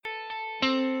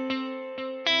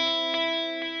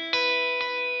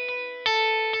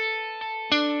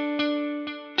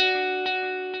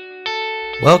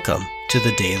Welcome to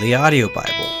the Daily Audio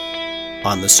Bible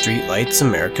on the Streetlights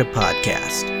America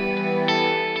podcast.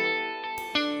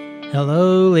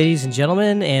 Hello, ladies and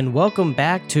gentlemen, and welcome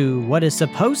back to what is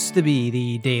supposed to be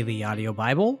the Daily Audio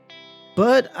Bible,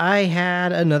 but I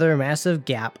had another massive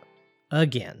gap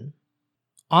again.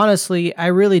 Honestly, I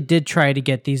really did try to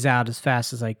get these out as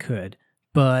fast as I could,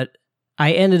 but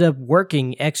I ended up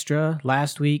working extra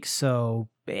last week, so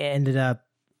I ended up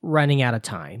running out of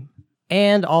time.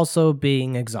 And also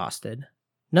being exhausted.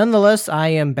 Nonetheless, I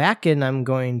am back and I'm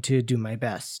going to do my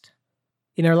best.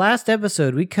 In our last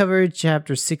episode, we covered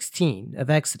chapter 16 of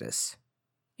Exodus.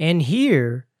 And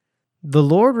here, the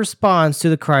Lord responds to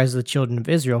the cries of the children of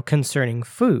Israel concerning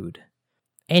food.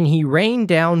 And he rained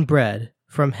down bread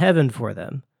from heaven for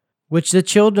them, which the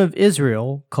children of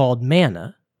Israel called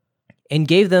manna, and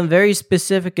gave them very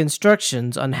specific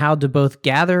instructions on how to both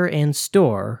gather and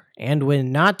store, and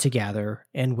when not to gather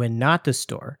and when not to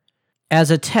store, as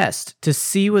a test to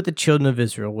see what the children of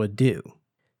Israel would do.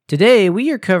 Today, we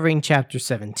are covering chapter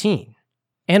 17.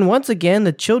 And once again,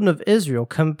 the children of Israel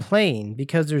complain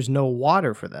because there's no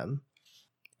water for them.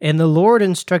 And the Lord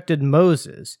instructed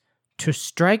Moses to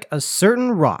strike a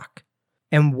certain rock,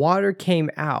 and water came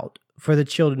out for the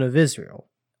children of Israel.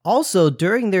 Also,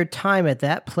 during their time at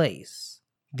that place,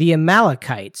 the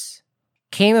Amalekites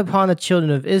came upon the children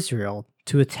of Israel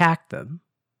to attack them.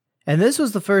 And this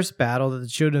was the first battle that the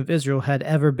children of Israel had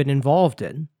ever been involved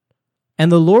in.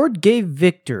 And the Lord gave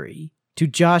victory to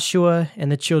Joshua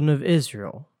and the children of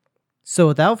Israel. So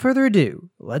without further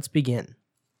ado, let's begin.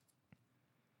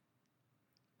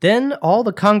 Then all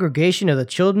the congregation of the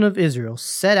children of Israel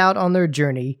set out on their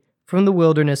journey from the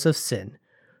wilderness of Sin,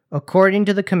 according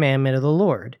to the commandment of the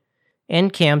Lord,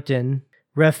 and camped in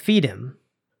Rephidim.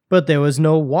 But there was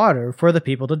no water for the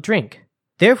people to drink.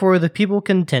 Therefore the people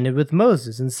contended with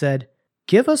Moses and said,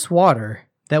 "Give us water,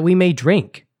 that we may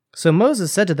drink." So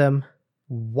Moses said to them,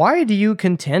 "Why do you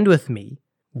contend with me?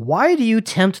 Why do you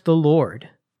tempt the Lord?"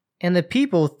 And the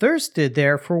people thirsted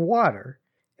there for water.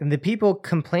 And the people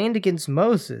complained against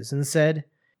Moses and said,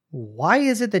 "Why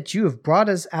is it that you have brought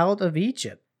us out of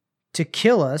Egypt to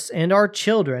kill us and our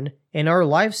children and our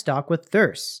livestock with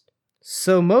thirst?"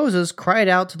 So Moses cried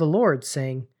out to the Lord,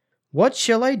 saying, "What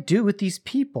shall I do with these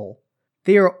people?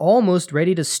 They are almost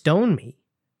ready to stone me."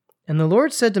 And the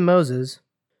Lord said to Moses,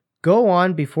 "Go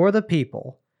on before the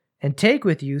people, and take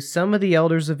with you some of the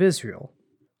elders of Israel.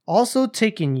 Also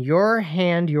take in your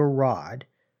hand your rod,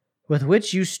 with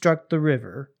which you struck the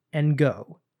river, and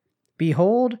go.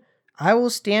 Behold, I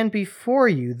will stand before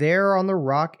you there on the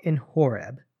rock in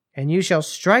Horeb, and you shall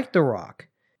strike the rock,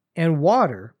 and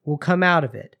water will come out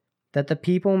of it, that the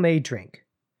people may drink."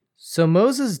 So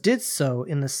Moses did so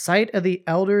in the sight of the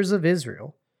elders of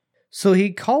Israel. So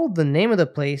he called the name of the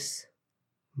place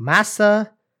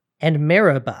Massah and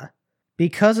Meribah,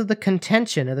 because of the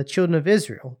contention of the children of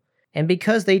Israel, and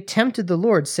because they tempted the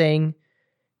Lord, saying,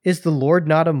 "Is the Lord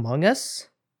not among us?"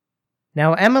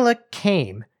 Now Amalek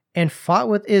came and fought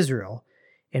with Israel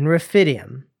in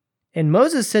Rephidim. And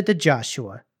Moses said to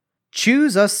Joshua,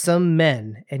 "Choose us some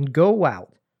men, and go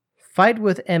out, fight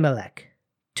with Amalek.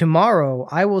 Tomorrow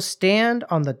I will stand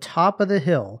on the top of the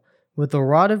hill with the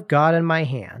rod of God in my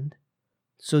hand."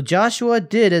 So Joshua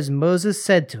did as Moses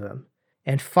said to him,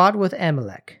 and fought with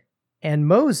Amalek. And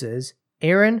Moses,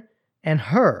 Aaron, and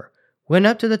Hur went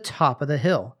up to the top of the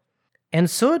hill. And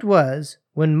so it was,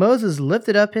 when Moses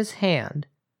lifted up his hand,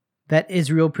 that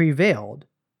Israel prevailed.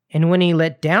 And when he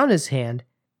let down his hand,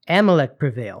 Amalek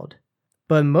prevailed.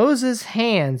 But Moses'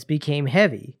 hands became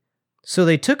heavy. So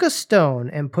they took a stone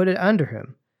and put it under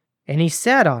him, and he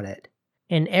sat on it.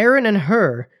 And Aaron and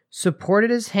Hur supported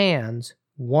his hands,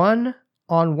 one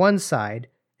on one side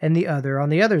and the other on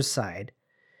the other side.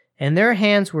 And their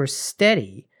hands were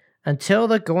steady until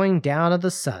the going down of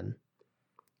the sun.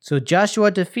 So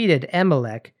Joshua defeated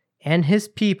Amalek and his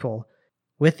people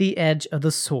with the edge of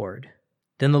the sword.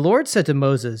 Then the Lord said to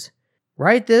Moses,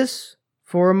 "Write this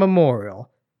for a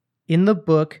memorial in the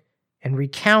book and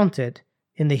recount it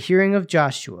in the hearing of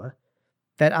Joshua,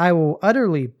 that I will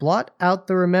utterly blot out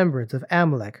the remembrance of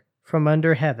Amalek from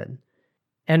under heaven."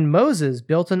 And Moses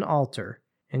built an altar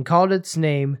and called its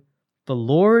name, "The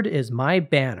Lord is my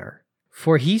banner."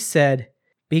 For he said,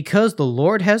 "Because the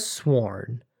Lord has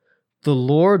sworn, the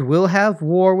Lord will have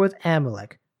war with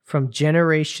Amalek from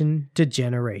generation to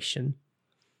generation."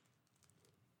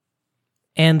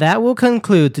 And that will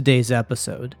conclude today's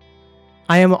episode.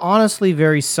 I am honestly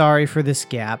very sorry for this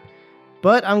gap,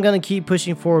 but I'm going to keep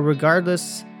pushing forward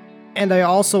regardless, and I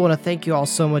also want to thank you all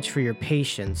so much for your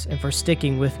patience and for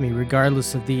sticking with me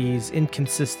regardless of these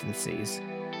inconsistencies.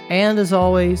 And as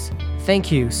always,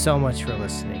 thank you so much for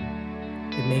listening.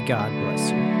 and may God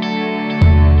bless you.